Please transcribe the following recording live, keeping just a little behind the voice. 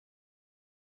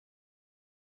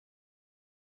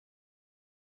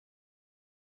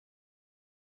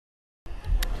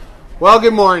Well,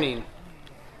 good morning.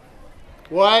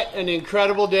 What an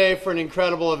incredible day for an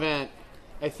incredible event.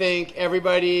 I think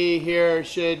everybody here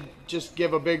should just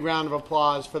give a big round of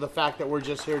applause for the fact that we're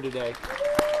just here today.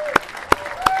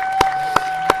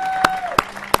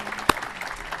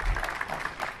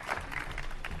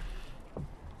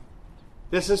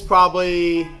 This is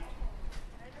probably,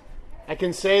 I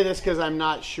can say this because I'm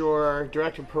not sure,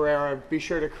 Director Pereira, be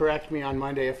sure to correct me on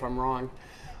Monday if I'm wrong.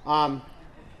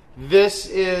 This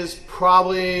is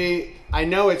probably, I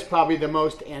know it's probably the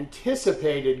most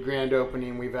anticipated grand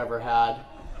opening we've ever had,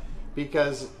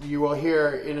 because you will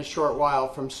hear in a short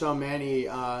while from so many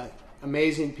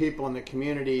amazing people in the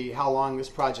community how long this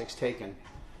project's taken.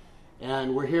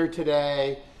 And we're here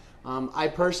today. I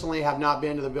personally have not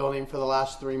been to the building for the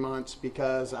last 3 months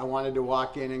because I wanted to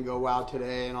walk in and go wow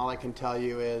today, and all I can tell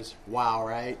you is wow,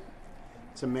 right?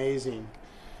 It's amazing.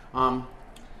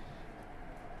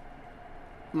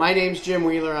 My name's Jim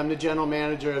Wheeler. I'm the general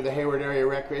manager of the Hayward Area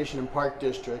Recreation and Park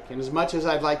District. And as much as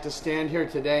I'd like to stand here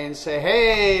today and say,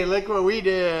 hey, look what we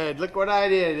did, look what I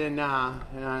did, and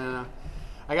I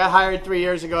got hired 3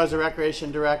 years ago as a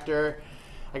recreation director.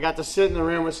 I got to sit in the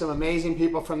room with some amazing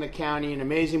people from the county, an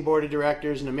amazing board of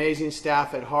directors, an amazing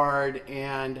staff at HARD,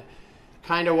 and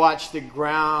kind of watch the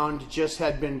ground just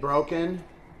had been broken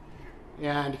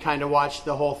and kind of watch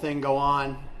the whole thing go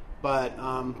on. But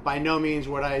by no means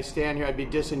would I stand here, I'd be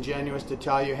disingenuous to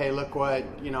tell you, hey, look what,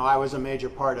 I was a major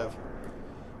part of.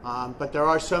 But there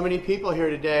are so many people here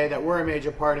today that were a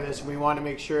major part of this, and we want to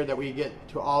make sure that we get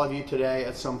to all of you today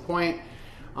at some point.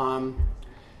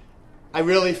 I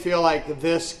really feel like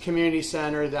this community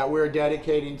center that we're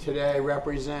dedicating today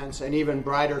represents an even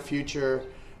brighter future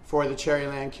for the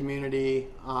Cherryland community.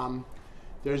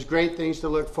 There's great things to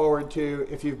look forward to.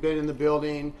 If you've been in the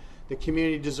building, the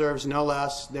community deserves no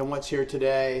less than what's here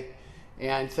today.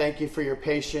 And thank you for your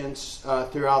patience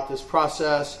throughout this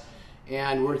process.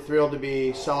 And we're thrilled to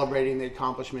be celebrating the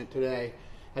accomplishment today.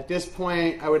 At this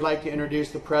point, I would like to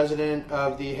introduce the president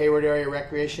of the Hayward Area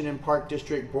Recreation and Park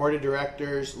District Board of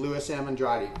Directors, Louis M.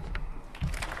 Andrade.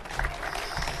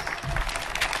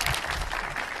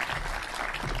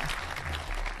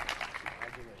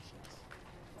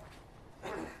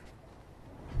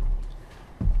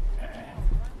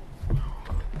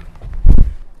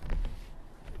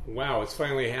 Wow, it's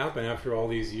finally happened after all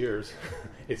these years.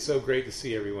 It's so great to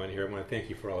see everyone here. I want to thank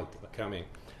you for all coming.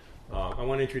 I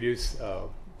want to introduce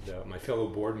my fellow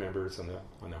board members on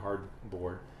the HARD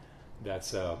board.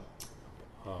 That's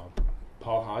Paul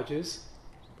Hodges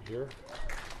here,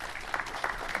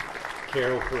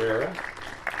 Carol Pereira,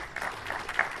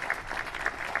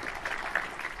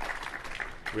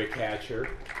 Rick Hatcher,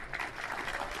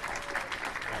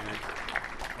 and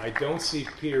I don't see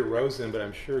Peter Rosen, but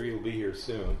I'm sure he'll be here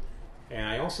soon. And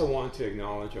I also want to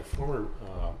acknowledge a former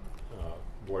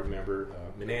board member,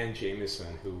 Manan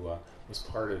Jameson, who was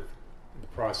part of the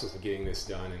process of getting this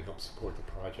done and helped support the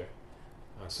project.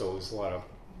 So it was a lot of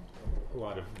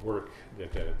work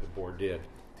that the board did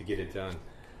to get it done.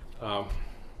 I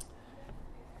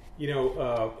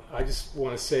just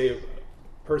want to say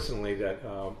personally that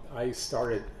I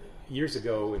started years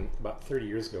ago, and about 30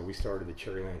 years ago, we started the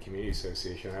Cherryland Community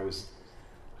Association.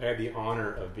 I had the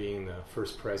honor of being the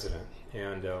first president,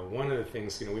 and one of the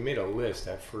things, we made a list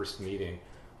at first meeting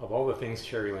of all the things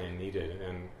Cherryland needed,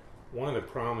 and one of the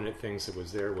prominent things that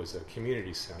was there was a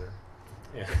community center,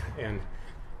 and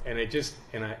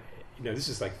this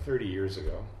is like 30 years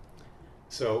ago.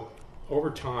 So over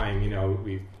time,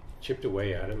 we chipped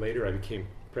away at it. Later, I became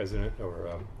president or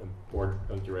a board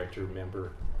of director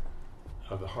member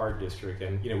of the HARD district,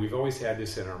 and we've always had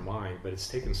this in our mind, but it's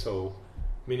taken so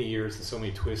many years and so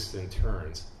many twists and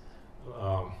turns.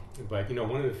 But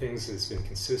one of the things that's been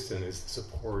consistent is the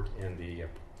support and the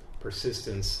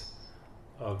persistence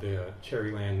of the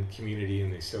Cherryland community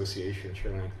and the association,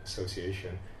 Cherryland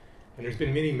Association. And there's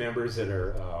been many members that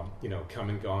are come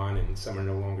and gone, and some are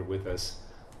no longer with us.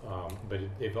 But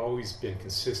they've always been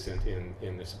consistent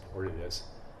in the support of this.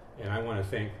 And I want to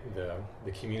thank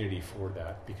the community for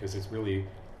that, because it really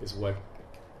is what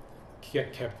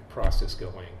kept the process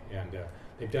going. And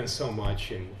they've done so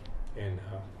much in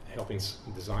helping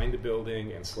design the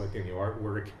building and selecting the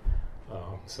artwork.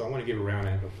 So I want to give a round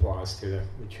of applause to the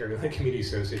Cherryland Community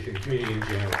Association, the community in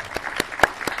general.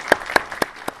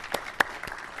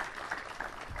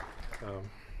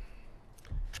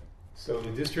 So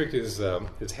the district is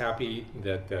happy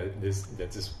that this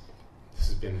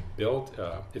has been built.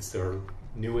 It's their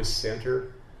newest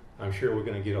center. I'm sure we're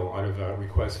going to get a lot of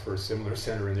requests for a similar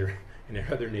center in their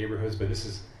other neighborhoods, but this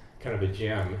is kind of a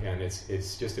gem, and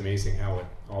it's just amazing how it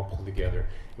all pulled together.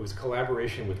 It was a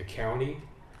collaboration with the county,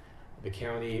 The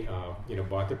county,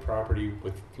 bought the property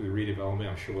through the redevelopment.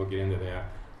 I'm sure we'll get into that.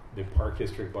 The Park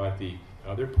District bought the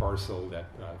other parcel that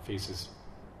faces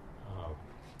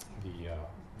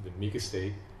the Meek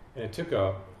Estate, and it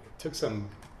took some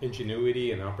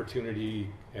ingenuity and opportunity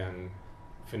and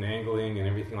finagling and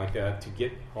everything like that to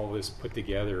get all this put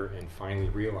together and finally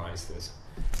realize this.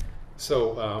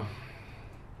 So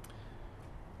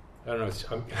I don't know.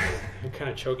 I'm kind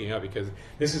of choking up because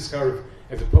this is sort of,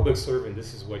 as a public servant,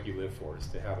 this is what you live for, is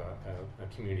to have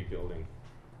a community building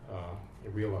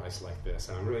realized like this.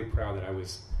 And I'm really proud that I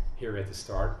was here at the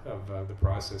start of the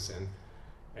process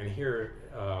and here,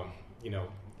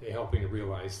 helping to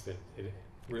realize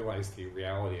the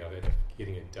reality of it,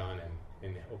 getting it done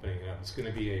and opening it up. It's going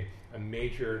to be a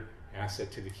major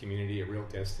asset to the community, a real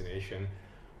destination.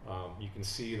 You can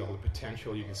see all the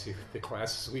potential. You can see the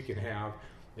classes we can have,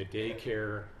 the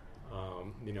daycare,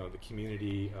 the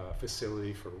community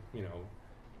facility for,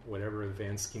 whatever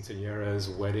events,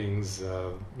 quinceañeras, weddings,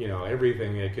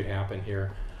 everything that could happen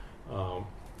here.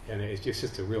 And it's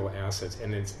just a real asset,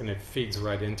 and it feeds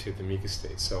right into the Meek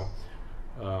Estate. So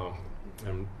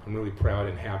I'm really proud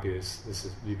and happy this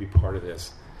is to be part of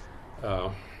this.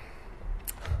 I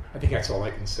think that's all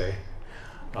I can say.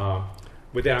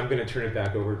 With that, I'm going to turn it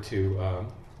back over to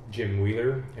Jim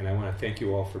Wheeler, and I want to thank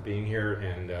you all for being here,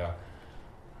 and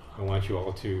I want you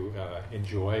all to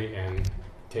enjoy and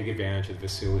take advantage of the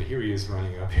facility. Here he is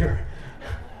running up here.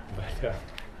 But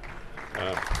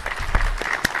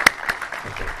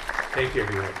okay. Thank you,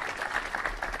 everyone.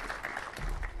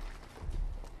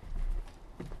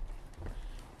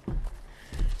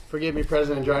 Forgive me,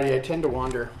 President Andrade, I tend to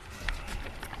wander.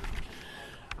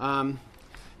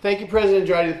 Thank you, President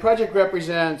Andrade. The project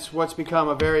represents what's become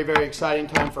a very, very exciting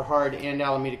time for HARD and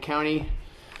Alameda County.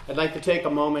 I'd like to take a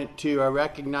moment to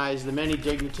recognize the many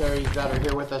dignitaries that are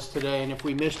here with us today, and if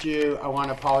we missed you, I want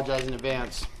to apologize in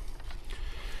advance.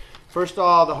 First of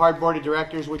all, the HARD Board of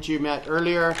Directors, which you met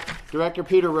earlier. Director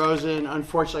Peter Rosen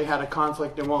unfortunately had a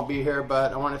conflict and won't be here,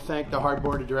 but I want to thank the HARD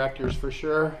Board of Directors for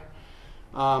sure.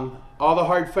 All the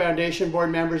HARD Foundation Board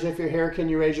members, if you're here, can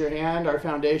you raise your hand? Our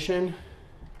foundation.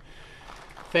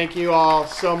 Thank you all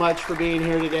so much for being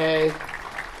here today.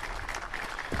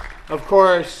 Of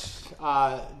course,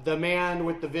 the man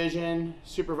with the vision,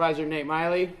 Supervisor Nate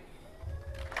Miley.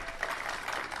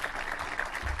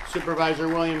 Supervisor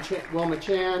Wilma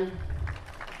Chan.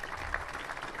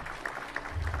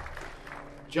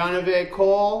 Jonave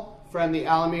Cole from the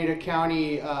Alameda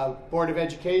County Board of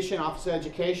Education, Office of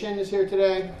Education is here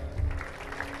today.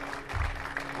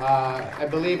 I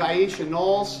believe Aisha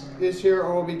Knowles is here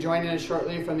or will be joining us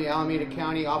shortly from the Alameda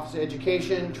County Office of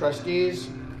Education, trustees.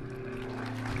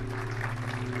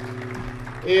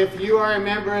 If you are a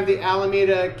member of the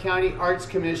Alameda County Arts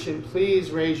Commission,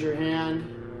 please raise your hand.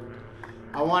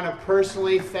 I want to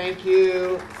personally thank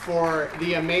you for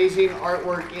the amazing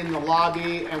artwork in the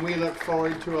lobby, and we look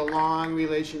forward to a long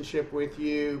relationship with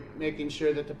you, making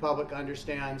sure that the public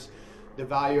understands the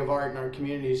value of art in our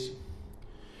communities.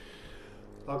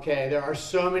 Okay, there are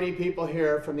so many people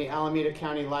here from the Alameda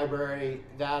County Library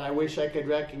that I wish I could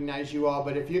recognize you all,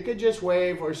 but if you could just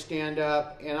wave or stand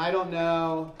up, and I don't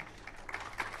know.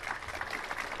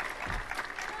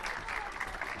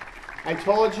 I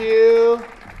told you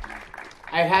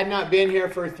I had not been here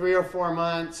for 3 or 4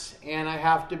 months, and I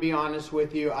have to be honest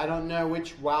with you. I don't know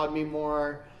which wowed me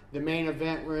more, the main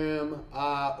event room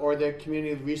or the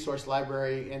community resource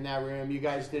library in that room. You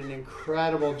guys did an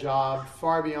incredible job,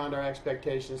 far beyond our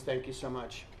expectations. Thank you so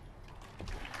much.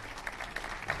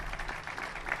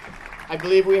 I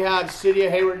believe we have City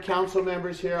of Hayward council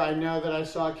members here. I know that I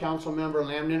saw Council Member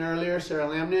Lamnin earlier, Sarah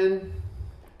Lamnin.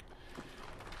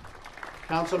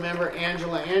 Council Member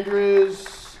Angela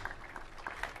Andrews.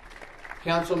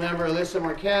 Council Member Alyssa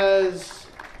Marquez,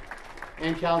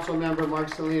 and Council Member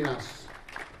Mark Salinas.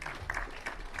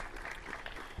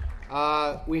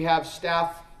 We have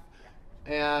staff,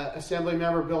 Assembly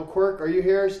Member Bill Quirk, are you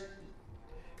here?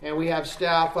 And we have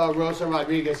staff Rosa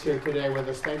Rodriguez here today with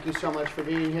us. Thank you so much for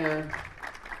being here.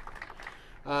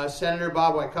 Senator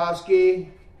Bob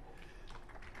Wachowski.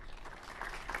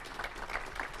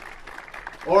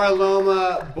 Ora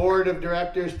Loma Board of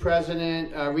Directors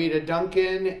President Rita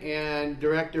Duncan and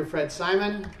Director Fred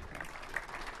Simon.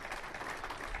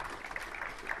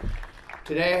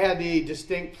 Today I had the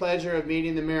distinct pleasure of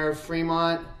meeting the Mayor of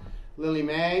Fremont, Lily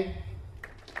May.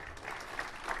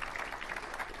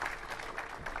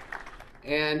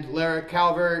 And Lara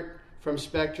Calvert from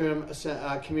Spectrum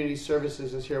Community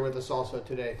Services is here with us also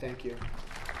today. Thank you.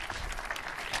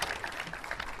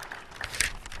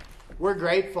 We're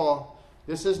grateful.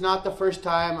 This is not the first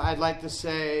time. I'd like to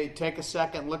say, take a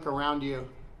second, look around you.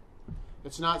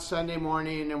 It's not Sunday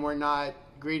morning and we're not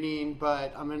greeting,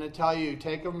 but I'm going to tell you,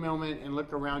 take a moment and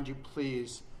look around you,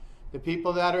 please. The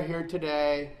people that are here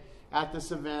today at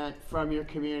this event from your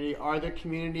community are the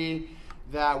community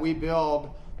that we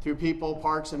build through people,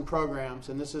 parks, and programs.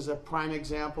 And this is a prime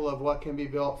example of what can be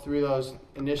built through those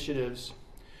initiatives.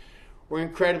 We're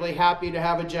incredibly happy to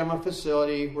have a GEMA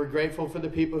facility. We're grateful for the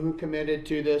people who committed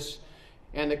to this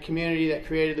and the community that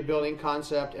created the building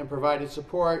concept and provided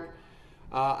support.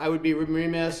 I would be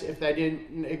remiss if I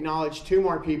didn't acknowledge two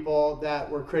more people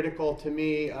that were critical to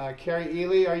me. Carrie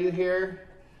Ely, are you here?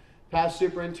 Past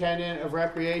Superintendent of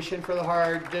Recreation for the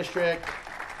Hard District.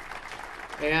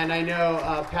 And I know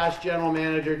past General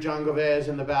Manager John Govea is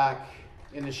in the back,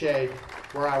 in the shade,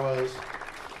 where I was.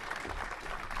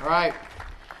 All right.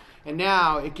 And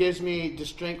now it gives me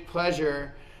distinct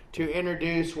pleasure to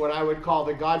introduce what I would call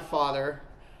the godfather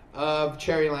of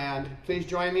Cherryland. Please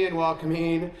join me in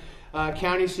welcoming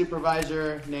County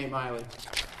Supervisor Nate Miley.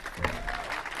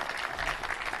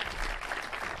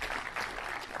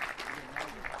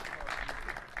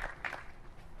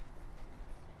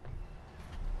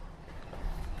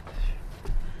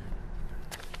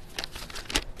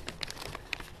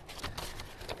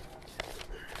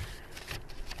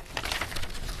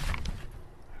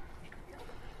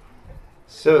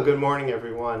 So, good morning,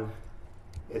 everyone.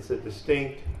 It's a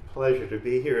distinct pleasure to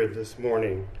be here this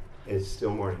morning. It's still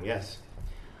morning, yes.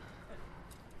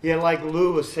 Yeah, like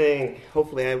Lou was saying,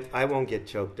 hopefully I won't get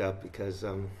choked up because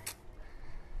when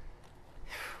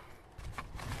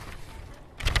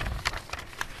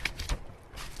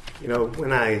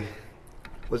I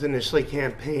was initially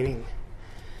campaigning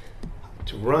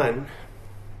to run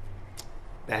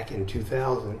back in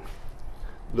 2000,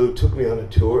 Lou took me on a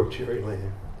tour of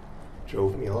Cherryland.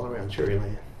 Drove me all around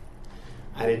Cherryland.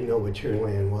 I didn't know what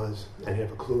Cherryland was. I didn't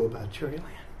have a clue about Cherryland.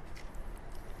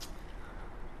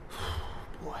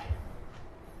 Boy.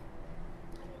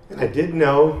 And I did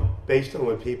know, based on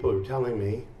what people were telling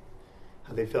me,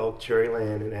 how they felt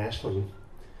Cherryland and Ashland,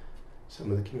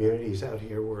 some of the communities out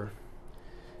here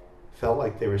felt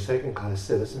like they were second-class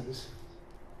citizens,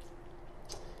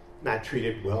 not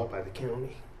treated well by the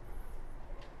county.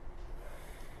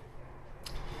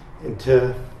 And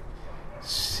to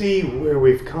see where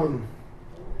we've come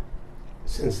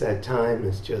since that time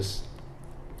is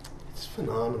it's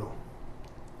phenomenal.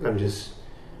 And I'm just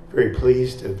very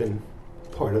pleased to have been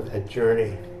part of that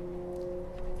journey.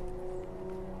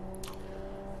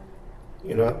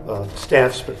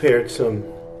 Staff's prepared some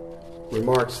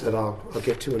remarks that I'll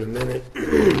get to in a minute.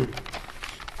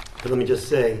 But let me just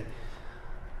say,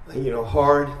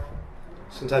 hard,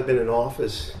 since I've been in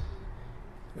office,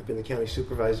 I've been the county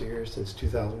supervisor here since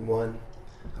 2001.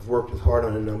 I've worked with HARD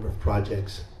on a number of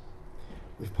projects.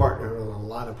 We've partnered on a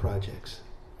lot of projects.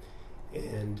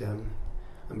 And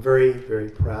I'm very, very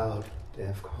proud to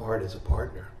have HARD as a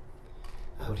partner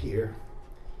out here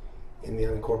in the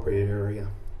unincorporated area,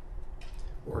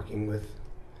 working with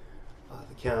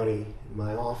the county in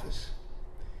my office.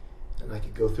 And I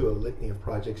could go through a litany of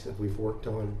projects that we've worked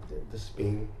on, this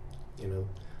being, the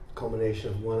culmination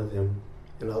of one of them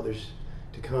and others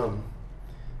to come.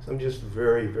 So I'm just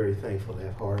very, very thankful to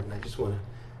have HARD, and I just want to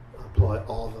applaud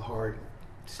all the HARD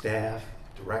staff,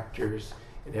 directors,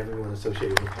 and everyone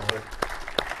associated with HARD.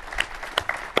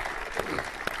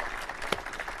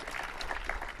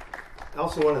 I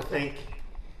also want to thank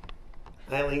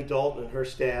Eileen Dalton and her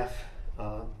staff.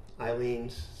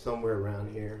 Eileen's somewhere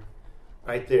around here.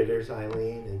 Right there's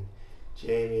Eileen and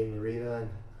Jamie and Marita and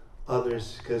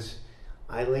others, because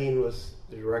Eileen was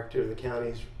the director of the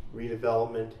county's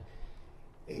redevelopment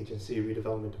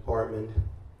department,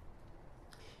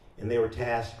 and they were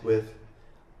tasked with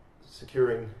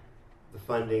securing the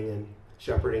funding and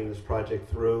shepherding this project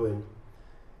through. And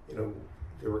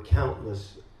there were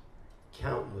countless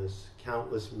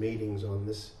meetings on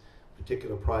this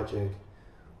particular project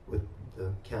with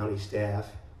the county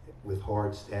staff, with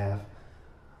HARD staff,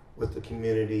 with the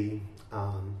community.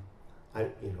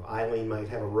 Eileen might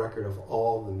have a record of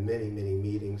all the many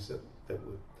meetings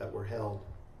that were held.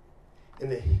 In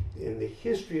the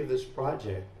history of this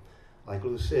project, like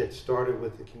Lou said, started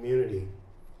with the community.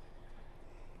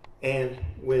 And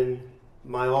when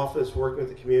my office, working with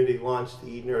the community, launched the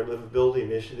Eden Area Livability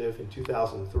Initiative in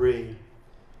 2003,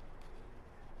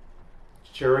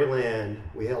 Cherryland,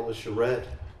 we held a charrette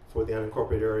for the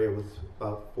unincorporated area with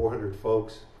about 400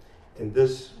 folks. And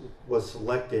this was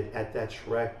selected at that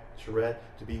charrette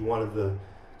to be one of the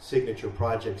signature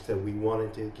projects that we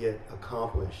wanted to get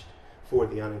accomplished for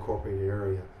the unincorporated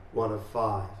area, one of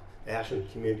 5. The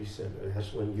Ashland Community Center,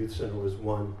 Ashland Youth Center was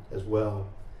one as well.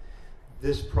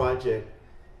 This project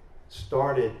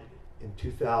started in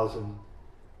 2000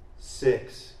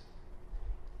 2006.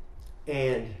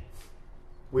 And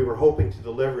we were hoping to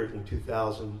deliver it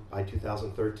by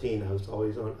 2013. I was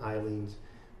always on Eileen's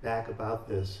back about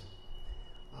this.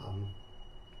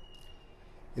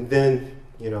 And then,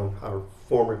 our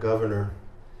former governor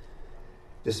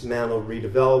dismantled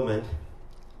redevelopment,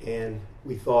 and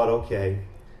we thought, okay,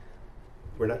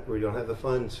 we don't have the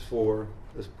funds for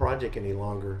this project any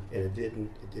longer, and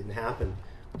it didn't happen.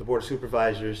 The Board of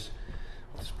Supervisors,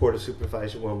 with the support of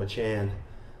Supervisor Wilma Chan,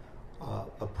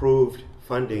 approved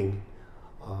funding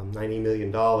 $90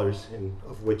 million, and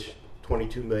of which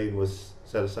 $22 million was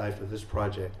set aside for this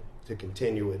project to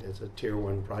continue it as a Tier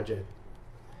 1 project.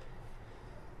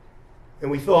 And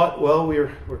we thought, well, we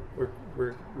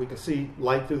can see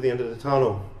light through the end of the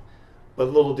tunnel.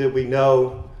 But little did we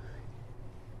know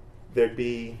there'd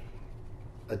be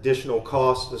additional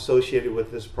costs associated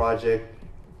with this project,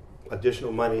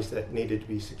 additional monies that needed to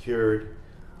be secured,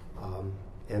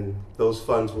 and those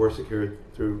funds were secured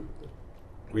through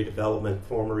redevelopment,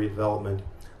 former redevelopment.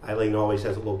 Eileen always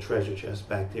has a little treasure chest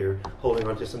back there holding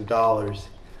on to some dollars.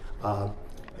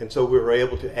 And so we were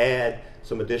able to add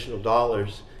some additional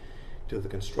dollars to the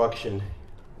construction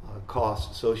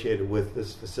costs associated with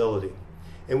this facility.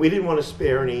 And we didn't want to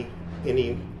spare any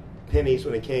pennies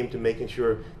when it came to making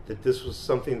sure that this was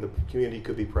something the community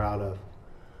could be proud of.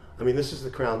 I mean, this is the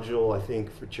crown jewel, I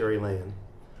think, for Cherryland.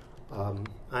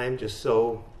 I am just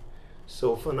so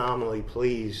phenomenally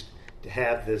pleased to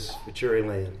have this for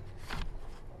Cherryland.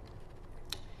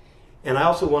 And I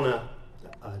also want to,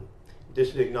 in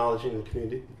addition to acknowledging the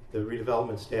community, the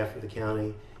redevelopment staff of the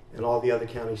county, and all the other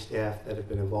county staff that have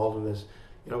been involved in this,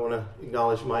 I want to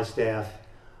acknowledge my staff.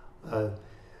 I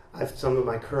have some of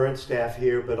my current staff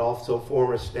here, but also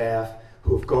former staff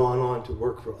who have gone on to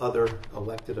work for other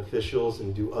elected officials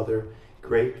and do other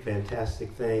great, fantastic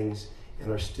things,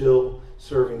 and are still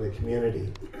serving the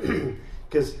community.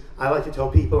 Because I like to tell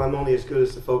people I'm only as good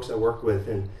as the folks I work with,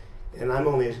 and I'm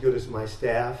only as good as my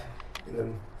staff,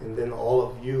 and then all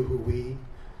of you who we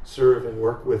serve and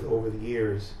work with over the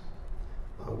years.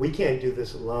 We can't do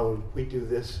this alone. We do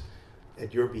this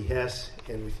at your behest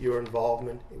and with your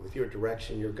involvement, and with your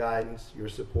direction, your guidance, your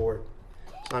support.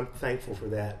 So I'm thankful for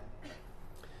that.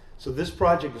 So this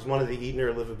project is one of the Eden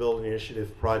Area Livability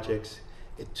Initiative projects.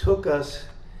 It took us,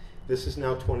 this is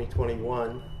now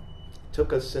 2021, it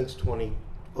took us since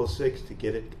 2006 to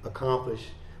get it accomplished,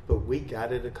 but we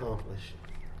got it accomplished.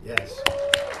 Yes.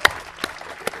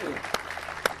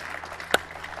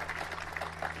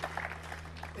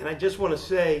 And I just want to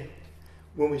say,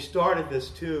 when we started this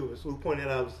too, as Lou pointed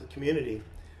out, as the community,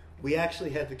 we actually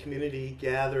had the community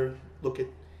gather, look at,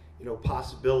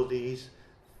 possibilities,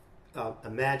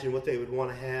 imagine what they would want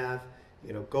to have,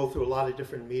 go through a lot of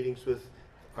different meetings with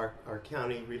our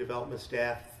county redevelopment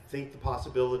staff, think the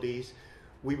possibilities.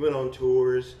 We went on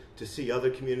tours to see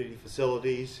other community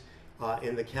facilities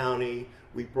in the county.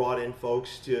 We brought in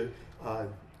folks to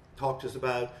talk to us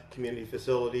about community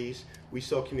facilities. We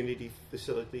saw community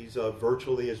facilities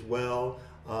virtually as well.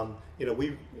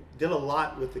 We did a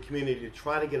lot with the community to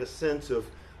try to get a sense of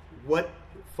what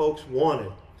folks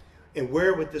wanted and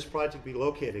where would this project be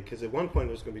located, because at one point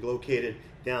it was going to be located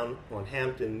down on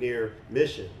Hampton near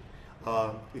Mission,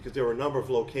 because there were a number of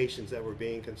locations that were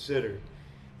being considered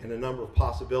and a number of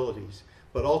possibilities.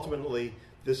 But ultimately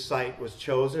this site was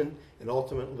chosen, and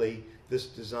ultimately this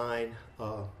design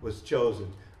was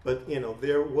chosen. But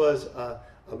there was a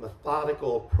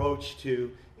methodical approach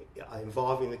to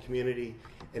involving the community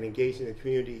and engaging the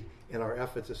community in our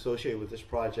efforts associated with this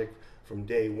project from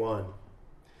day one.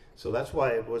 So that's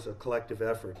why it was a collective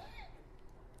effort.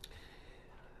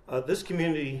 This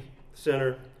community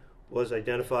center was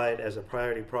identified as a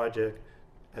priority project,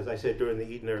 as I said, during the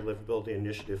Eden Area Livability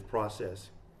Initiative process.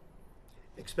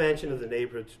 Expansion of the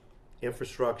neighborhood's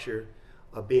infrastructure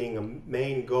being a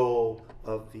main goal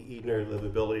of the Eden Area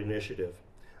Livability Initiative.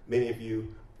 Many of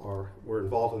you were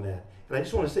involved in that. And I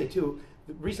just want to say too,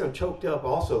 the reason I'm choked up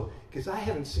also, because I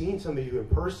haven't seen some of you in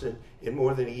person in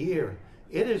more than a year.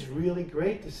 It is really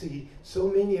great to see so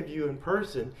many of you in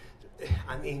person.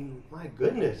 I mean, my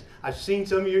goodness. I've seen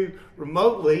some of you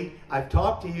remotely. I've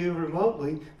talked to you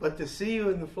remotely. But to see you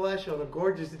in the flesh on a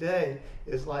gorgeous day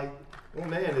is like, oh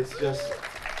man, it's just,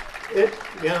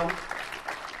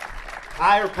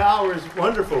 higher power is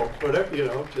wonderful.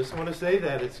 Whatever, just want to say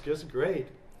that. It's just great.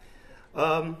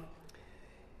 The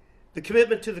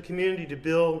commitment to the community to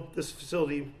build this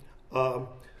facility,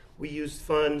 we used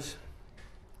funds,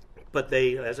 but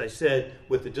they, as I said,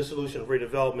 with the dissolution of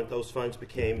redevelopment, those funds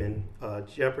became in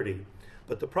jeopardy.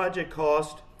 But the project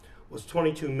cost was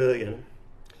 $22 million.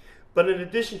 But in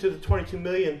addition to the $22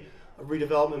 million, of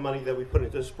redevelopment money that we put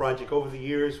into this project. Over the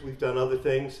years, we've done other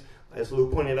things. As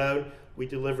Lou pointed out, we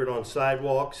delivered on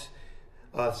sidewalks.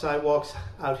 Sidewalks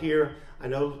out here, I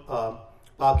know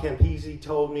Bob Campese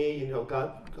told me,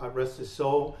 God rest his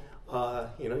soul,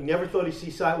 he never thought he'd see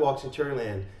sidewalks in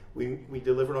Cherryland. We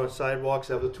delivered on sidewalks.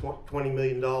 That was $20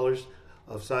 million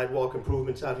of sidewalk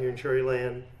improvements out here in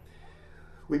Cherryland.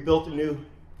 We built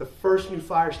the first new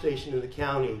fire station in the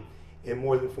county in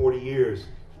more than 40 years.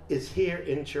 It's here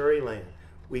in Cherryland.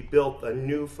 We built a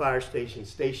new fire station,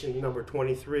 station number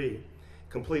 23,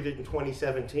 completed in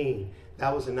 2017.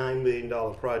 That was a $9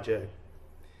 million project.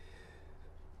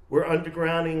 We're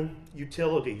undergrounding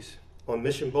utilities on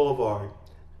Mission Boulevard,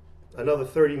 another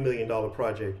 $30 million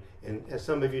project. And as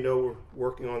some of you know, we're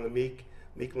working on the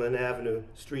Meekland Avenue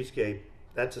streetscape.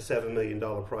 That's a $7 million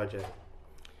project.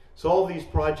 So all these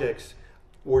projects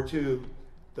were to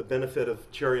the benefit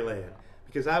of Cherryland,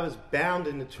 because I was bound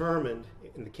and determined,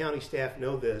 and the county staff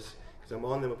know this, because I'm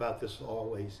on them about this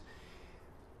always.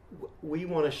 We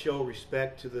want to show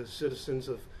respect to the citizens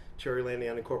of Cherryland, the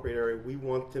unincorporated area. We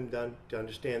want them to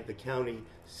understand the county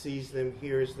sees them,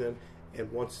 hears them,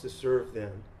 and wants to serve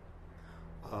them.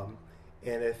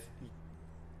 And if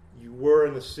you were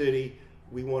in the city,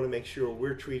 we want to make sure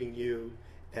we're treating you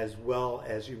as well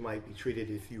as you might be treated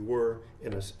if you were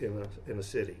in a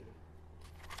city.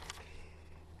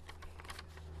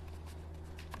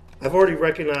 I've already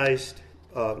recognized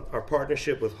our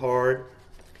partnership with HARD.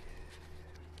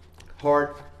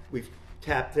 HARD, we've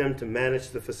tapped them to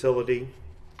manage the facility.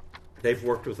 They've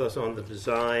worked with us on the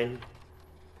design.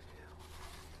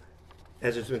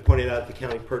 As it's been pointed out, the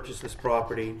county purchased this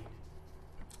property.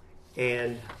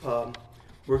 And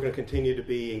we're going to continue to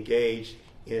be engaged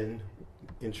in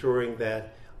ensuring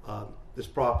that this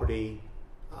property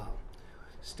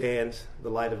stands the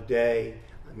light of day.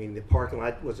 I mean, the parking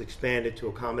lot was expanded to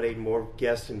accommodate more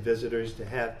guests and visitors, to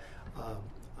have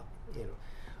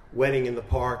wedding in the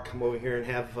park, come over here and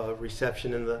have a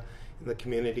reception in the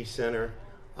community center.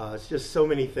 It's just so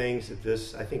many things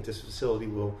that I think this facility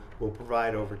will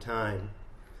provide over time.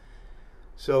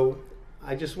 So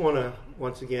I just want to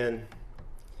once again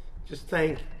just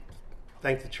thank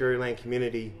the Cherryland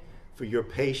community for your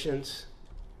patience,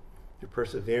 your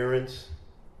perseverance,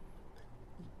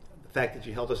 the fact that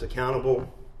you held us accountable.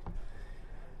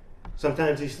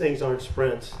 Sometimes these things aren't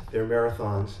sprints, they're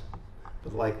marathons.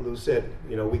 But like Lou said,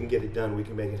 we can get it done, we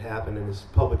can make it happen. And as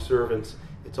public servants,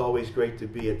 it's always great to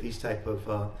be at these type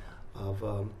of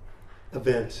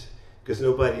events, because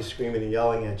nobody's screaming and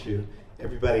yelling at you.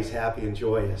 Everybody's happy and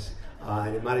joyous.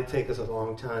 And it might have taken us a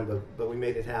long time, but we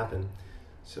made it happen.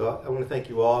 So I want to thank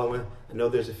you all. I know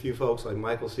there's a few folks, like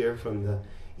Michael's here from the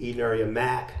Eden Area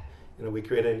MAC. We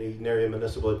created an Eden Area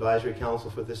Municipal Advisory Council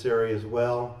for this area as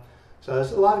well. So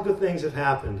there's a lot of good things have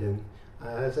happened. And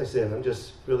as I said, I'm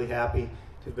just really happy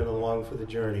to have been along for the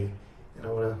journey. And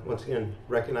I want to once again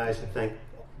recognize and thank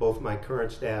both my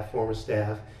current staff, former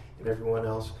staff, and everyone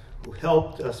else who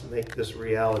helped us make this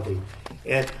reality.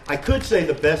 And I could say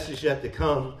the best is yet to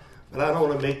come, but I don't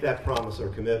want to make that promise or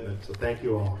commitment. So thank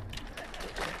you all.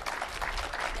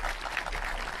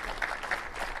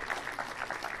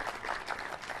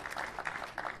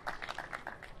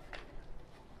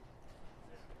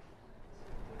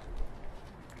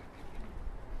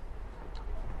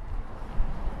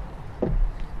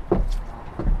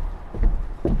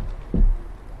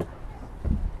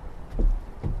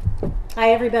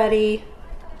 Hi, everybody.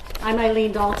 I'm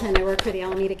Eileen Dalton. I work for the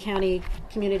Alameda County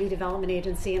Community Development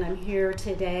Agency, and I'm here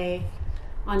today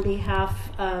on behalf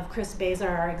of Chris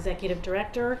Bazar, our Executive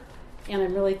Director, and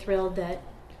I'm really thrilled that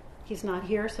he's not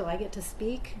here, so I get to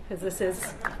speak, because this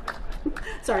is,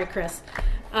 sorry, Chris.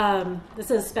 This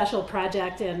is a special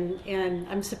project, and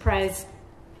I'm surprised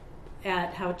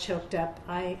at how choked up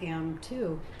I am,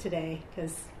 too, today,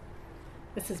 because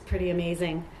this is pretty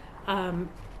amazing.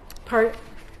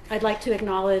 I'd like to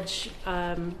acknowledge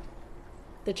the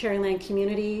Cherryland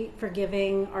community for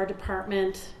giving our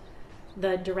department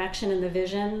the direction and the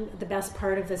vision. The best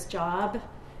part of this job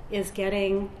is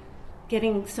getting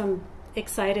some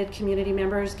excited community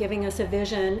members, giving us a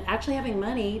vision, actually having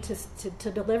money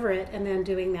to deliver it, and then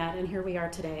doing that. And here we are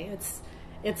today.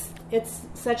 It's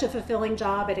such a fulfilling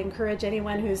job. I'd encourage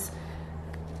anyone whose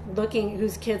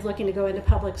kids looking to go into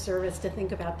public service to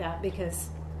think about that, because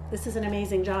this is an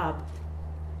amazing job.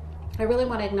 I really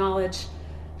want to acknowledge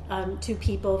two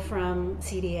people from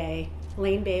CDA,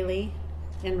 Lane Bailey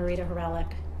and Marita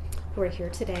Horelic, who are here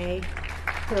today,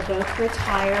 who are both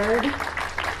retired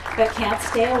but can't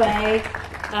stay away.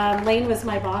 Lane was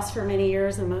my boss for many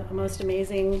years, a most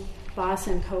amazing boss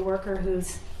and coworker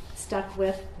who's stuck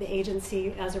with the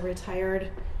agency as a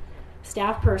retired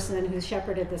staff person who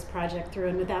shepherded this project through,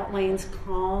 and without Lane's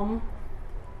calm,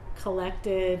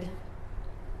 collected,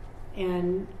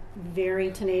 and very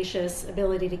tenacious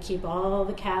ability to keep all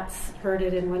the cats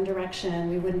herded in one direction,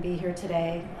 we wouldn't be here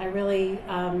today. I really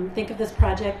think of this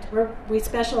project, we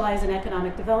specialize in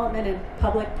economic development and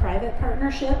public-private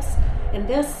partnerships, and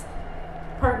this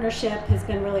partnership has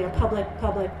been really a public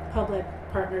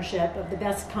partnership of the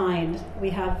best kind. We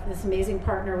have this amazing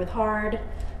partner with HARD,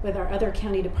 with our other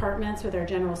county departments, with our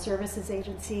General Services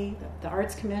Agency, the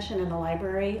Arts Commission, and the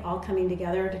library, all coming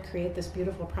together to create this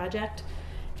beautiful project.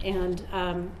 And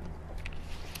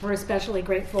we're especially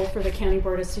grateful for the County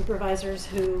Board of Supervisors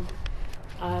who,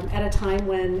 at a time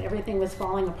when everything was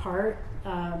falling apart,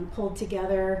 pulled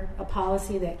together a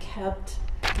policy that kept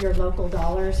your local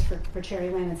dollars for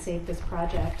Cherryland and saved this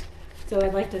project. So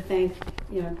I'd like to thank,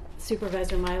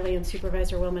 Supervisor Miley and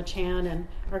Supervisor Wilma Chan and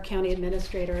our county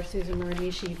administrator, Susan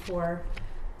Muranishi, for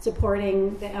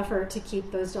supporting the effort to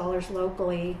keep those dollars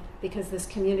locally, because this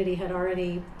community had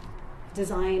already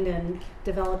designed and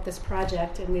developed this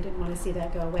project, and we didn't want to see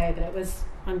that go away. But it was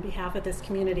on behalf of this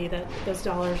community that those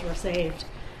dollars were saved.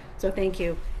 So thank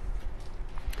you.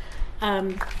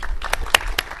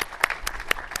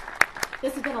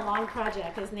 This has been a long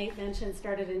project, as Nate mentioned.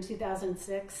 Started in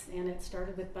 2006, and it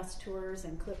started with bus tours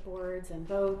and clipboards and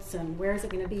votes and where's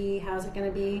it going to be, how's it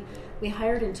going to be. We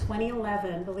hired in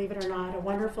 2011, believe it or not, a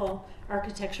wonderful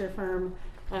architecture firm,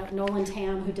 Nolan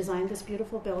Tam, who designed this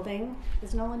beautiful building.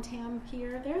 Is Nolan Tam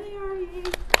here? There they are. Yay.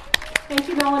 Thank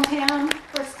you, Nolan Tam,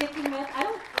 for sticking with.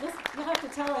 You'll have to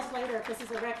tell us later if this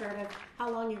is a record of how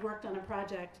long you worked on a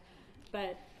project,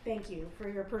 but thank you for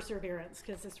your perseverance,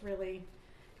 because this really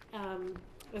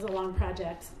was a long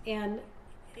project. And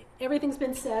everything's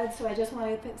been said, so I just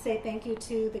want to say thank you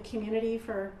to the community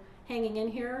for hanging in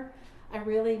here. I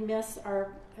really miss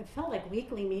it felt like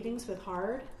weekly meetings with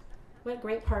HARD. What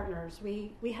great partners.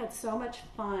 We had so much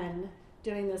fun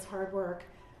doing this hard work.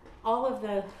 All of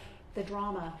the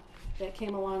drama that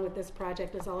came along with this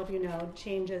project, as all of you know,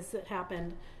 changes that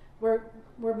happened, were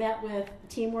met with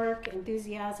teamwork,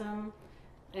 enthusiasm,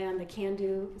 and the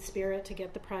can-do spirit to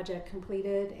get the project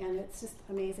completed. And it's just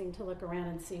amazing to look around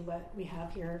and see what we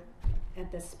have here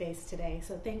at this space today.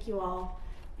 So thank you all.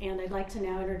 And I'd like to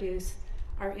now introduce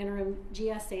our interim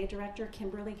GSA director,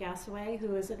 Kimberly Gassaway,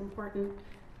 who is an important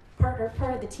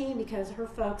part of the team because her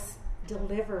folks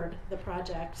delivered the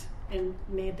project and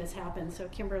made this happen. So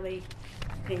Kimberly,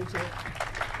 thank you.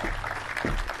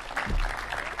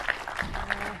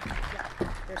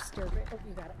 They're still great. Oh,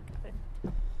 you got it.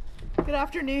 Good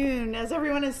afternoon. As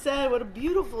everyone has said, what a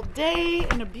beautiful day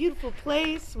in a beautiful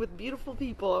place with beautiful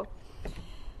people.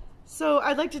 So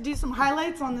I'd like to do some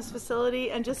highlights on this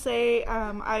facility and just say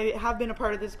I have been a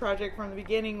part of this project from the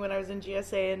beginning when I was in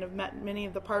GSA, and have met many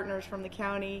of the partners from the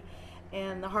county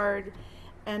and the HARD,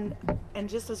 and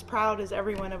just as proud as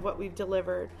everyone of what we've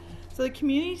delivered. So the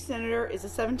community center is a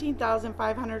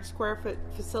 17,500 square foot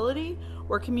facility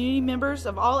where community members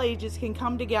of all ages can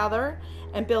come together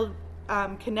and build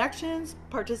connections,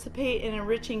 participate in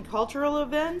enriching cultural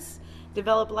events,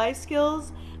 develop life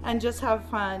skills, and just have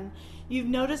fun. You've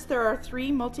noticed there are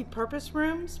 3 multi-purpose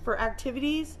rooms for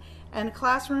activities and a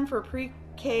classroom for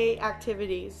pre-K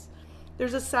activities.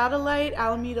 There's a satellite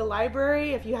Alameda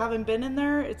library. If you haven't been in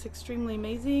there, it's extremely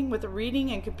amazing, with a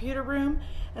reading and computer room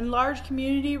and large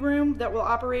community room that will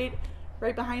operate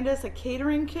right behind us, a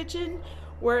catering kitchen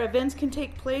where events can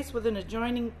take place with an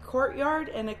adjoining courtyard,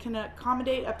 and it can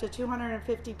accommodate up to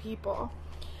 250 people.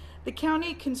 The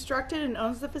county constructed and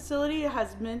owns the facility,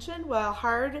 as mentioned, while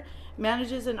HARD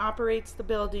manages and operates the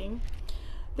building.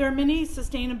 There are many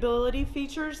sustainability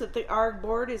features that the ARG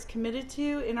board is committed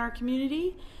to in our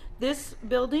community. This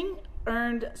building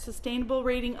earned sustainable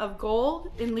rating of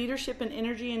gold in leadership in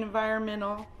energy and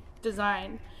environmental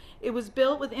design. It was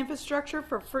built with infrastructure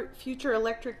for future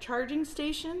electric charging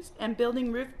stations and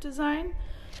building roof design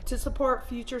to support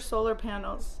future solar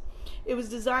panels. It was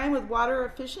designed with water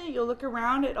efficient. You'll look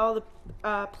around at all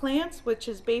the plants, which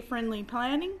is bay-friendly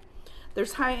planning.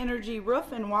 There's high energy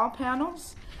roof and wall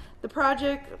panels. The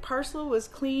project parcel was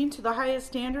cleaned to the highest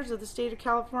standards of the state of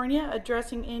California,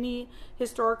 addressing any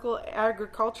historical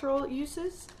agricultural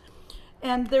uses.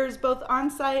 And there's both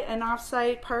on-site and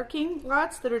off-site parking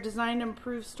lots that are designed to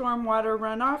improve stormwater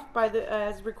runoff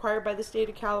as required by the state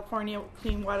of California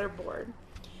Clean Water Board.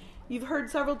 You've heard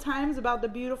several times about the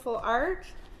beautiful art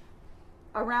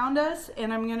around us,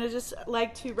 and I'm going to just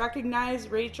like to recognize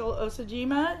Rachel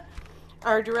Osajima,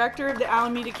 our director of the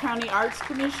Alameda County Arts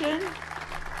Commission.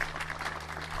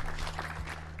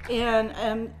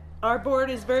 And our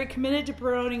board is very committed to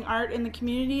promoting art in the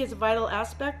community as a vital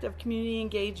aspect of community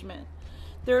engagement.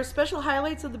 There are special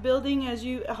highlights of the building as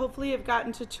you hopefully have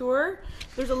gotten to tour.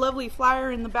 There's a lovely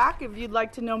flyer in the back if you'd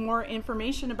like to know more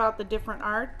information about the different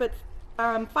art. But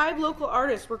 5 local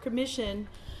artists were commissioned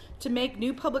to make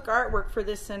new public artwork for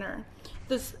this center.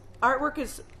 This artwork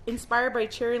is inspired by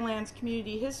Cherryland's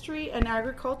community history and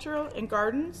agricultural and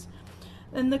gardens.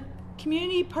 And the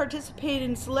community participated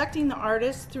in selecting the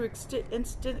artists through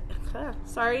extensive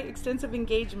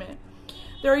engagement.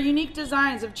 There are unique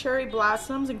designs of cherry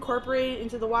blossoms incorporated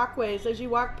into the walkways. As you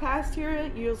walk past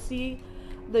here, you'll see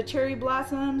the cherry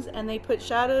blossoms, and they put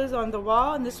shadows on the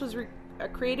wall, and this was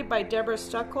created by Deborah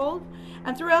Stuckhold.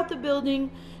 And throughout the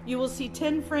building, you will see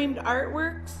 10 framed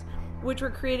artworks, which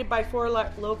were created by 4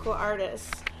 local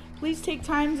artists. Please take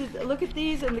time to look at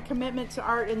these and the commitment to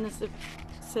art in this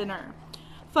center.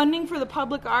 Funding for the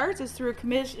public arts is through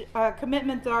a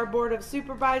commitment that our Board of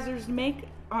Supervisors make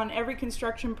on every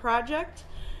construction project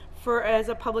as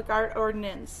a public art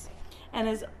ordinance, and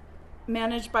is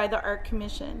managed by the Art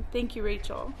Commission. Thank you,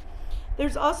 Rachel.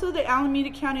 There's also the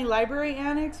Alameda County Library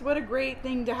Annex. What a great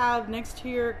thing to have next to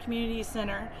your community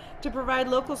center to provide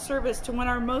local service to one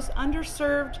of our most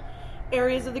underserved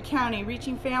areas of the county,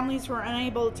 reaching families who are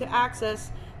unable to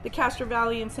access the Castro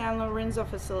Valley and San Lorenzo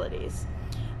facilities.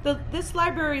 This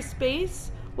library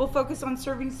space will focus on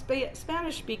serving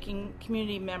Spanish-speaking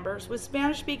community members with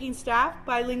Spanish-speaking staff,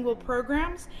 bilingual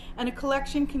programs, and a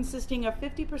collection consisting of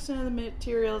 50% of the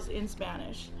materials in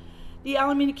Spanish. The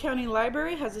Alameda County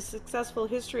Library has a successful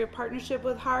history of partnership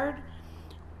with HARD,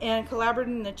 and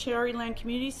collaborating in the Cherryland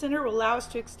Community Center will allow us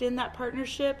to extend that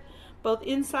partnership both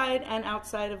inside and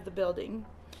outside of the building.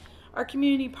 Our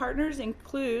community partners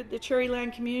include the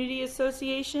Cherryland Community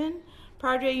Association,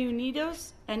 Padre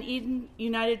Unidos, and Eden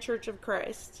United Church of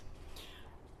Christ.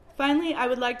 Finally, I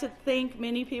would like to thank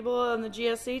many people on the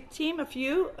GSA team,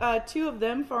 two of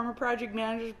them, former project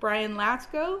managers Brian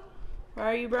Latsko, where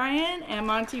are you, Brian, and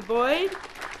Monty Boyd,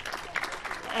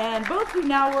 and both who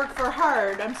now work for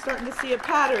HARD. I'm starting to see a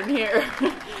pattern here.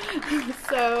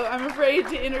 So I'm afraid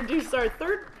to introduce our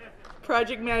third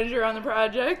project manager on the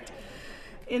project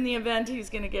in the event he's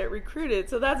going to get recruited.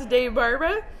 So that's Dave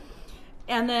Barba.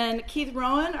 And then Keith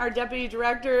Rowan, our Deputy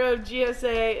Director of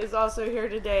GSA, is also here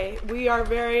today. We are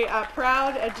very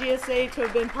proud at GSA to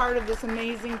have been part of this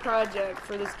amazing project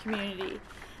for this community.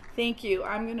 Thank you.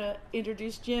 I'm going to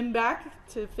introduce Jim back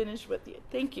to finish with you.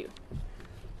 Thank you.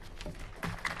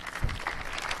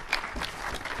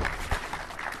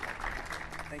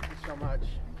 Thank you so much.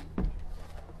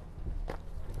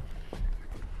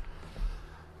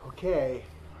 Okay.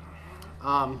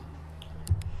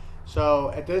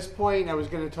 So at this point, I was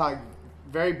going to talk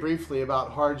very briefly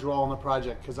about HARD's role in the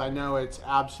project, because I know it's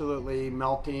absolutely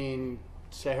melting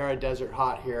Sahara Desert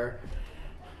hot here.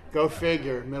 Go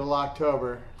figure, middle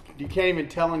October. You can't even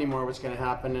tell anymore what's going to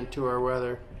happen into our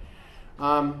weather.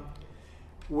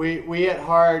 We at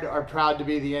HARD are proud to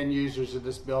be the end users of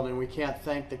this building. We can't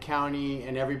thank the county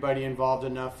and everybody involved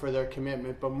enough for their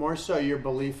commitment, but more so your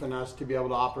belief in us to be able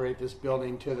to operate this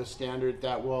building to the standard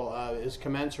that is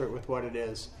commensurate with what it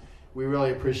is. We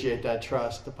really appreciate that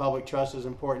trust. The public trust is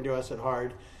important to us at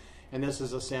HARD, and this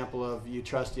is a sample of you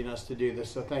trusting us to do this.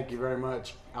 So thank you very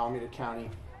much, Alameda County.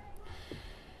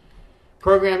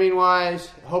 Programming-wise,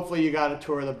 hopefully you got a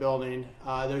tour of the building.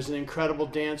 There's an incredible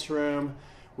dance room.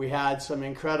 We had some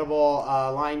incredible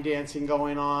line dancing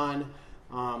going on.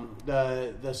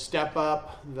 The step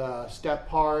up, the step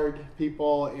hard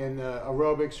people in the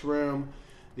aerobics room,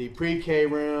 the pre-K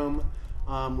room,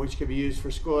 which could be used for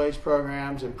school-age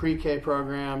programs and pre-K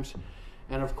programs,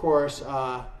 and of course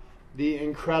the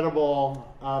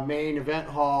incredible main event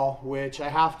hall, which I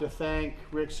have to thank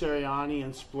Rick Sirianni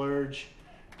and Splurge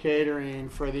Catering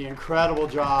for the incredible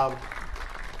job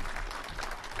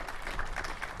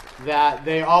that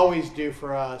they always do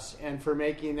for us, and for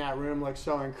making that room look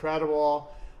so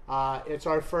incredible. It's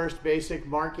our first basic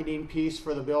marketing piece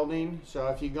for the building, so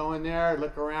if you go in there,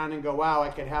 look around and go, wow, I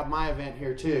could have my event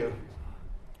here too.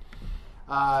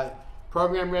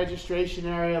 Program registration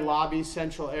area, lobby,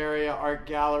 central area, art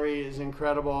gallery is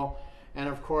incredible. And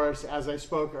of course, as I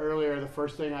spoke earlier, the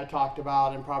first thing I talked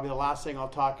about, and probably the last thing I'll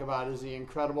talk about, is the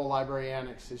incredible library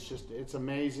annex. It's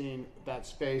amazing, that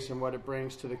space and what it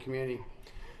brings to the community.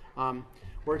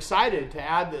 We're excited to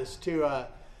add this to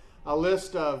a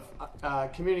list of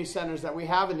community centers that we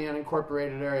have in the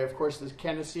unincorporated area. Of course, the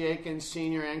Kennesaw-Aikens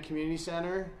Senior and Community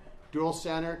Center, dual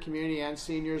center, community and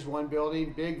seniors, one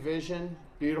building, big vision,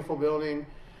 beautiful building.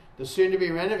 The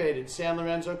soon-to-be renovated San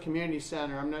Lorenzo Community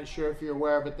Center. I'm not sure if you're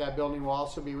aware, but that building will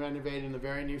also be renovated in the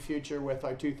very near future with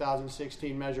our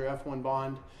 2016 Measure F1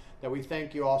 bond that we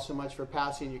thank you all so much for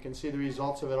passing. You can see the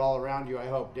results of it all around you, I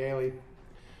hope, daily.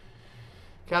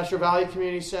 Castro Valley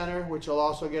Community Center, which will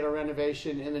also get a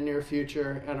renovation in the near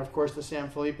future, and of course the San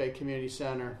Felipe Community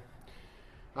Center.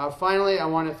 Finally, I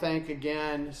want to thank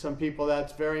again some people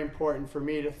that's very important for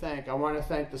me to thank. I want to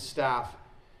thank the staff.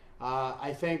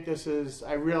 I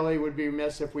really would be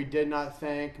remiss if we did not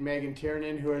thank Megan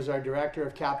Tiernan, who is our Director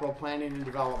of Capital Planning and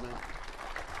Development.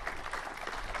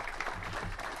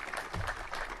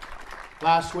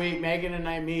 Last week, Megan and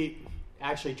I meet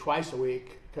actually twice a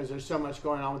week because there's so much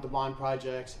going on with the bond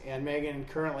projects, and Megan,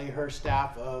 currently her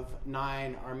staff of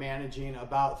 9 are managing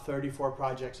about 34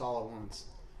 projects all at once.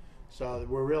 So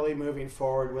we're really moving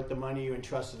forward with the money you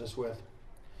entrusted us with.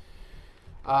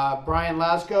 Brian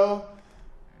Lasco,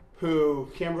 who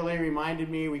Kimberly reminded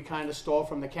me we kind of stole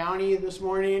from the county this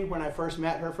morning when I first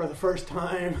met her for the first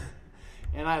time.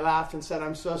 And I laughed and said,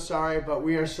 I'm so sorry, but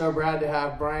we are so glad to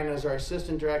have Brian as our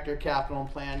Assistant Director of Capital and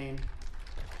Planning.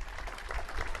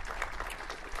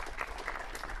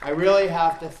 I really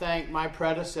have to thank my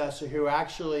predecessor who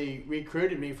actually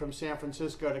recruited me from San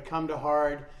Francisco to come to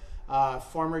HARD,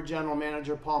 former General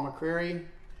Manager Paul McCreary.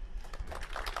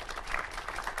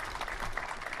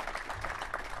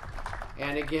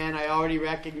 And again, I already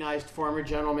recognized former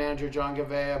General Manager John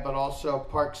Gavea, but also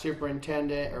Park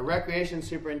Superintendent, or Recreation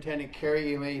Superintendent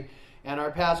Carrie Ely, and our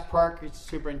past Park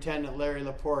Superintendent Larry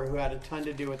Lepore, who had a ton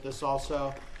to do with this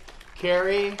also.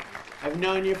 Carrie, I've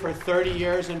known you for 30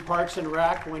 years in Parks and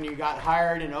Rec when you got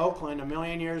hired in Oakland a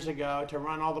million years ago to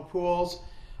run all the pools.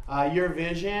 Your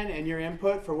vision and your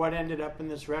input for what ended up in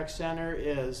this rec center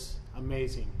is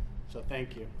amazing. So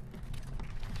thank you.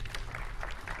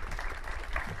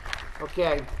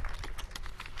 Okay,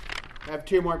 I have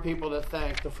 2 more people to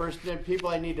thank. The first people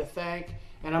I need to thank,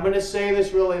 and I'm going to say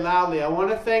this really loudly, I want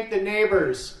to thank the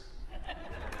neighbors.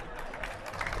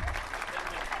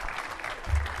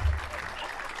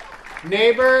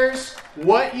 Neighbors,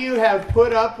 what you have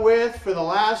put up with for the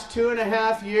last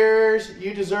 2.5 years,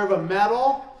 you deserve a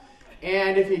medal.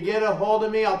 And if you get a hold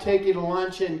of me, I'll take you to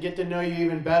lunch and get to know you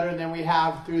even better than we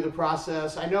have through the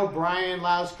process. I know Brian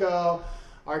Lasco,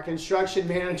 our construction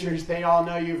managers, they all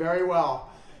know you very well.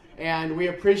 And we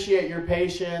appreciate your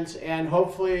patience, and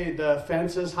hopefully the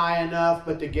fence is high enough,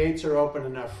 but the gates are open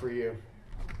enough for you.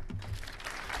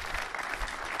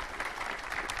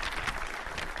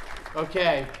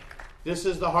 Okay, this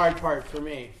is the hard part for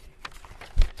me.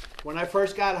 When I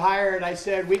first got hired, I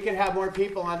said we could have more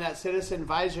people on that Citizen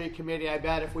Advisory Committee, I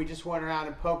bet, if we just went around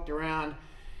and poked around.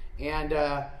 And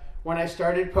when I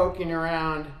started poking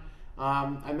around,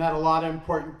 I met a lot of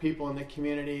important people in the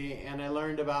community, and I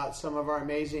learned about some of our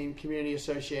amazing community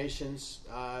associations.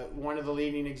 One of the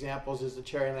leading examples is the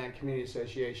Cherryland Community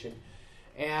Association.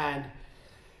 And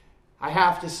I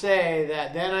have to say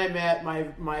that then I met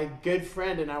my good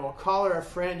friend, and I will call her a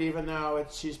friend even though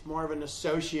she's more of an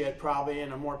associate probably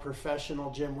and a more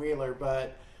professional Jim Wheeler.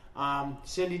 But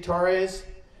Cindy Torres,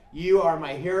 you are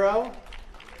my hero.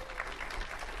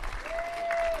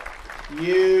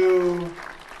 You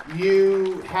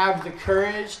have the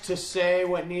courage to say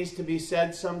what needs to be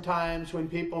said sometimes when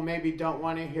people maybe don't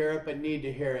want to hear it but need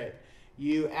to hear it.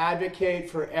 You advocate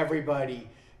for everybody.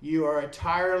 You are a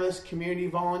tireless community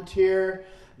volunteer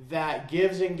that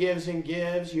gives and gives and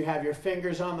gives. You have your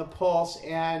fingers on the pulse,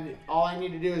 and all I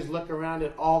need to do is look around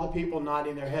at all the people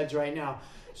nodding their heads right now.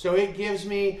 So it gives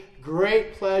me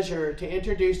great pleasure to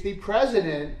introduce the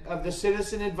president of the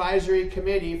Citizen Advisory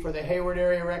Committee for the Hayward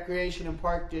Area Recreation and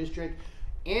Park District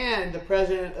and the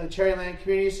president of the Cherryland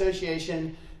Community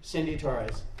Association, Cindy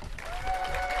Torres.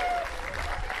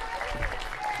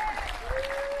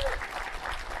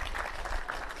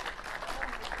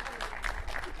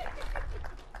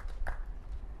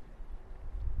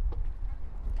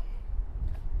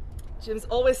 Jim's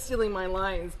always stealing my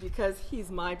lines because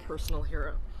he's my personal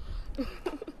hero.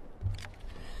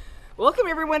 Welcome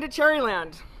everyone to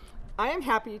Cherryland. I am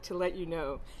happy to let you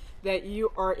know that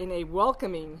you are in a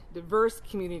welcoming, diverse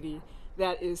community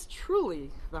that is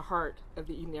truly the heart of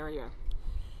the Eden area.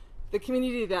 The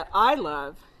community that I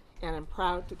love and am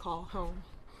proud to call home.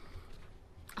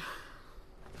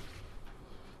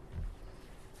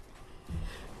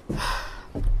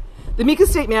 The Meek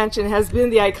Estate Mansion has been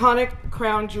the iconic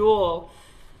crown jewel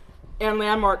and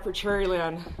landmark for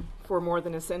Cherryland for more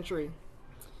than a century.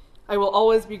 I will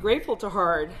always be grateful to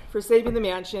HARD for saving the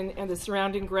mansion and the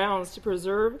surrounding grounds to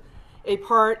preserve a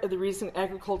part of the recent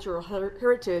agricultural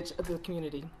heritage of the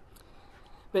community.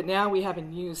 But now we have a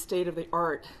new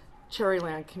state-of-the-art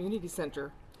Cherryland Community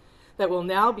Center that will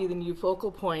now be the new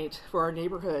focal point for our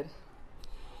neighborhood.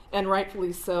 And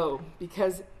rightfully so,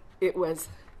 because it was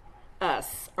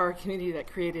us, our community,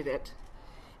 that created it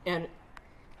and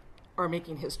are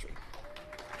making history.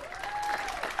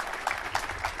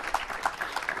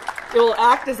 It will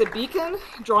act as a beacon,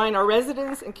 drawing our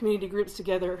residents and community groups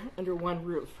together under one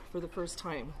roof for the first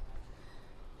time.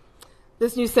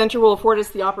 This new center will afford us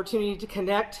the opportunity to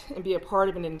connect and be a part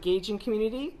of an engaging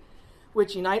community,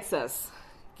 which unites us,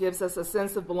 gives us a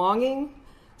sense of belonging,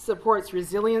 supports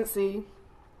resiliency,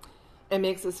 and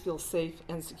makes us feel safe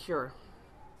and secure.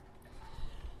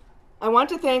 I want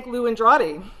to thank Lou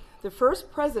Andrade, the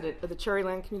first president of the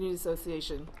Cherryland Community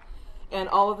Association, and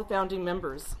all of the founding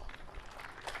members.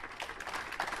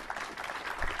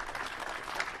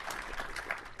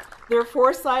 Their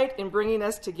foresight in bringing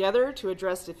us together to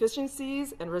address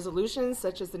deficiencies and resolutions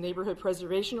such as the Neighborhood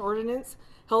Preservation Ordinance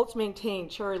helped maintain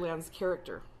Cherryland's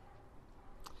character.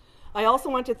 I also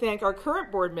want to thank our current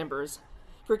board members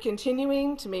for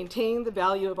continuing to maintain the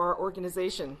value of our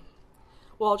organization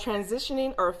while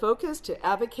transitioning our focus to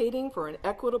advocating for an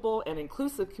equitable and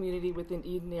inclusive community within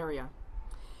Eden area.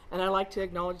 And I'd like to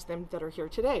acknowledge them that are here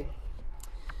today.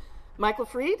 Michael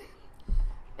Freed,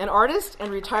 an artist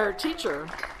and retired teacher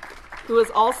who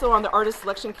is also on the artist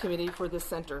selection committee for this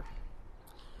center.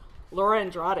 Laura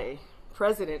Andrade,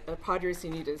 president of Padres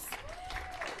Unidos,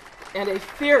 and a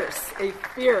fierce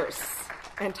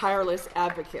and tireless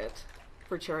advocate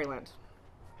for Cherryland.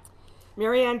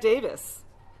 Marianne Davis,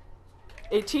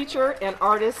 a teacher and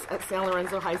artist at San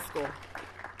Lorenzo High School.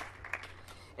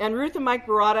 And Ruth and Mike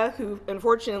Barada, who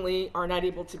unfortunately are not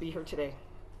able to be here today.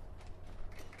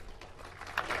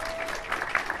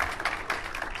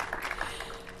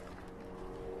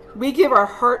 We give our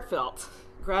heartfelt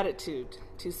gratitude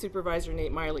to Supervisor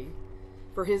Nate Miley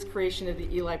for his creation of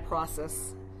the Eli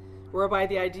process, whereby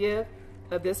the idea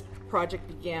of this project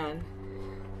began,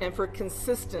 and for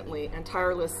consistently and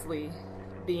tirelessly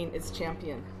being its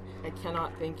champion. I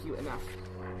cannot thank you enough.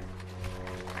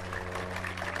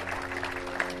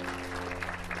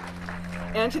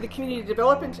 And to the Community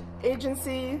Development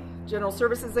Agency, General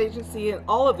Services Agency, and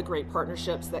all of the great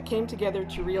partnerships that came together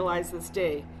to realize this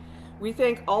day, we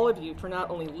thank all of you for not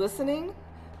only listening,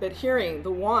 but hearing the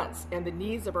wants and the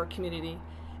needs of our community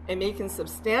and making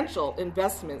substantial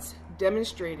investments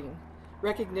demonstrating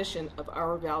recognition of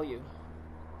our value.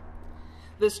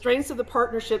 The strengths of the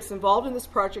partnerships involved in this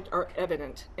project are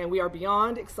evident, and we are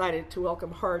beyond excited to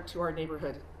welcome HARD to our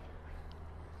neighborhood.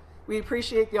 We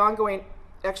appreciate the ongoing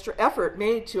extra effort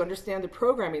made to understand the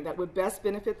programming that would best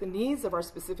benefit the needs of our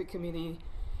specific community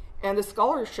and the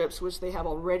scholarships which they have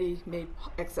already made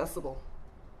accessible.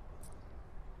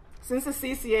 Since the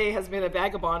CCA has been a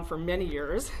vagabond for many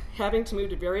years, having to move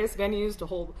to various venues to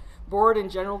hold board and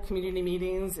general community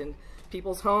meetings in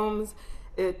people's homes,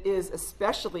 it is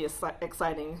especially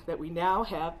exciting that we now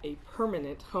have a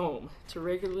permanent home to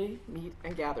regularly meet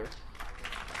and gather.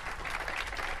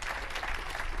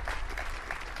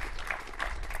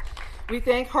 We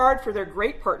thank HARD for their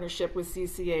great partnership with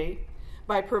CCA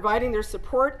by providing their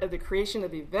support of the creation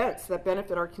of events that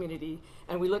benefit our community,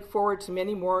 and we look forward to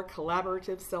many more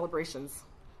collaborative celebrations.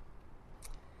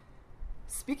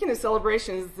 Speaking of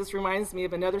celebrations, this reminds me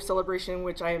of another celebration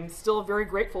which I am still very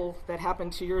grateful that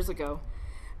happened 2 years ago,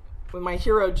 when my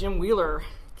hero Jim Wheeler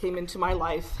came into my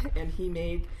life and he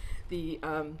made the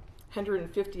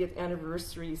 150th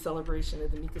anniversary celebration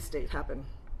of the Meek Estate happen.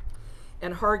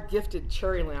 And HARD gifted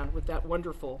Cherryland with that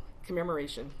wonderful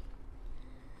commemoration,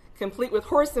 complete with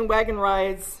horse and wagon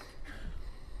rides,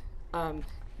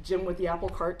 Jim with the apple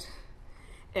cart,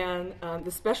 and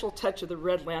the special touch of the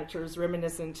red lanterns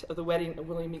reminiscent of the wedding of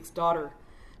Willie Meek's daughter,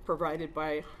 provided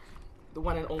by the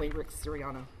one and only Rick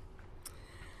Siriano.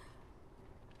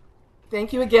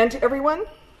 Thank you again to everyone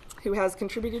who has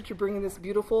contributed to bringing this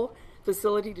beautiful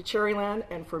facility to Cherryland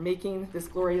and for making this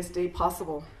glorious day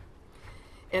possible.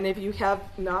 And if you have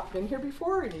not been here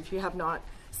before, and if you have not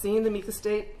seen the Meek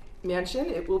Estate Mansion,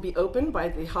 it will be open by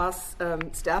the Haas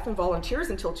staff and volunteers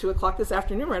until 2 o'clock this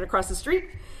afternoon, right across the street.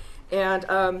 And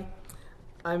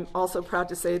I'm also proud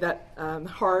to say that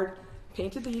HARD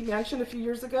painted the mansion a few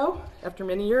years ago, after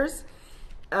many years.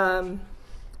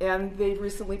 And they've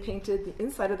recently painted the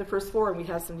inside of the first floor, and we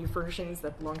have some new furnishings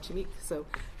that belong to Meek. So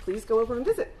please go over and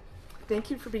visit.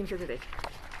 Thank you for being here today.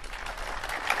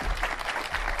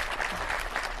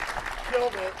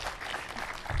 Killed it.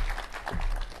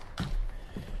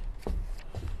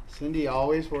 Cindy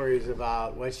always worries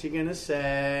about what's she gonna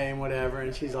say and whatever,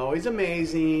 and she's always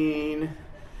amazing.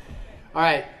 All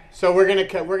right, so we're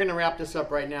gonna wrap this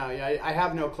up right now. I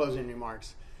have no closing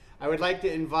remarks. I would like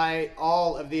to invite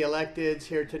all of the electeds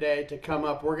here today to come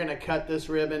up. We're gonna cut this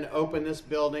ribbon, open this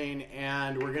building,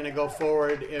 and we're gonna go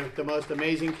forward with the most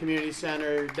amazing community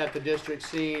center that the district's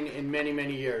seen in many,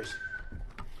 many years.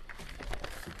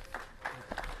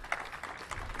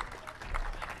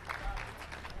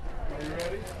 Are you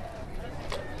ready?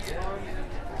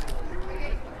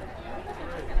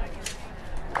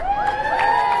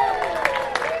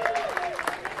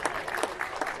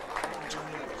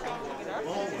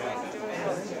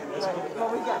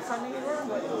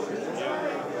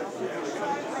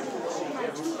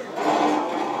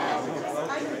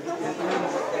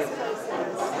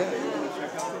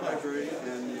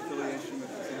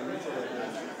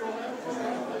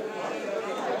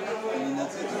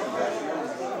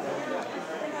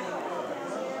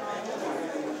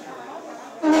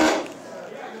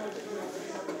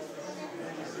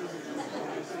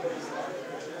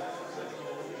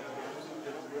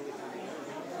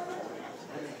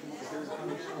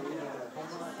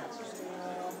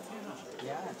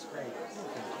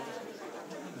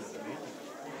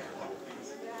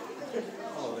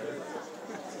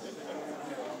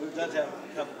 It does have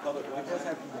public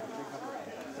Wi-Fi.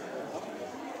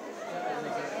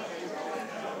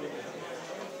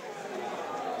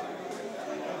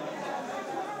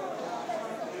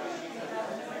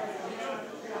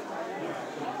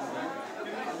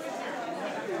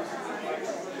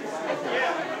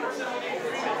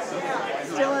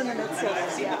 Still in the midst of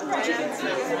it, yeah.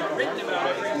 Written about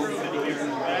it.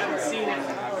 I haven't seen it.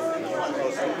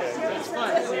 It's fun.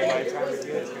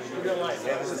 In real life.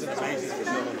 Yeah, this is an amazing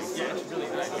facility. Yeah, it's really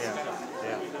nice. Yeah.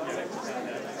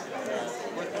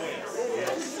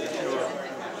 Yes, sure.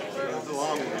 It was a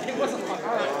long one. It wasn't long.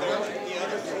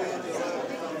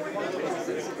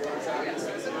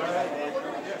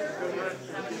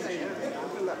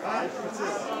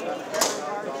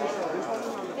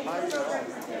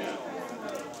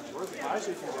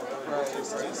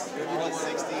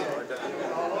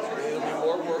 It'll be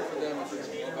more work for them if it's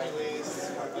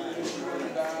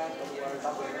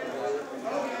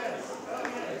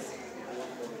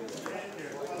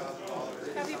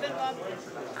Have you been, Bob?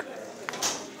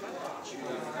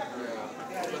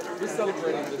 We're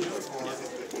celebrating this.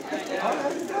 I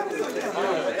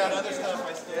got other stuff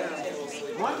I still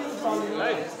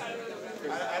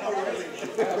I don't really.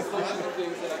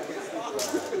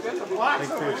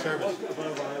 Thanks for your service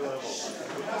above eye level.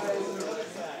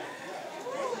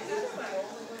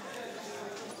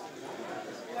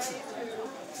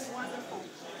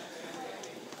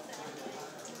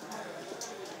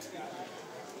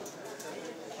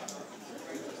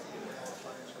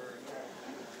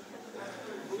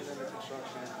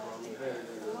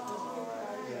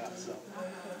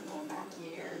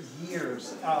 Years.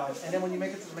 And then when you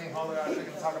make it to the main hall, they're actually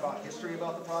going to talk about history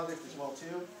about the project as well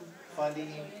too,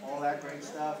 funding, all that great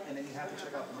stuff. And then you have to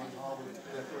check out the main hall with the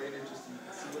decorator just so you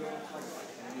can see what it looks like.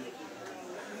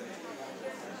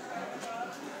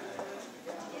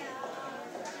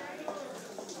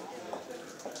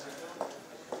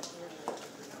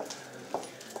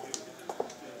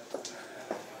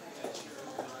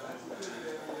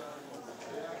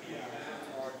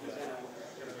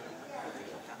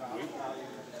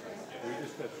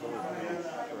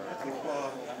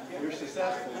 If you're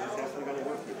successful, you're definitely going to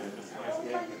work with it.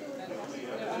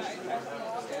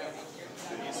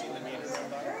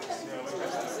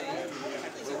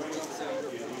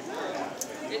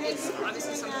 It's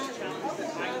honestly something challenging.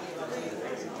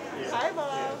 Hi,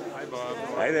 Bob. Hi, Bob.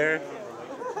 Hi there.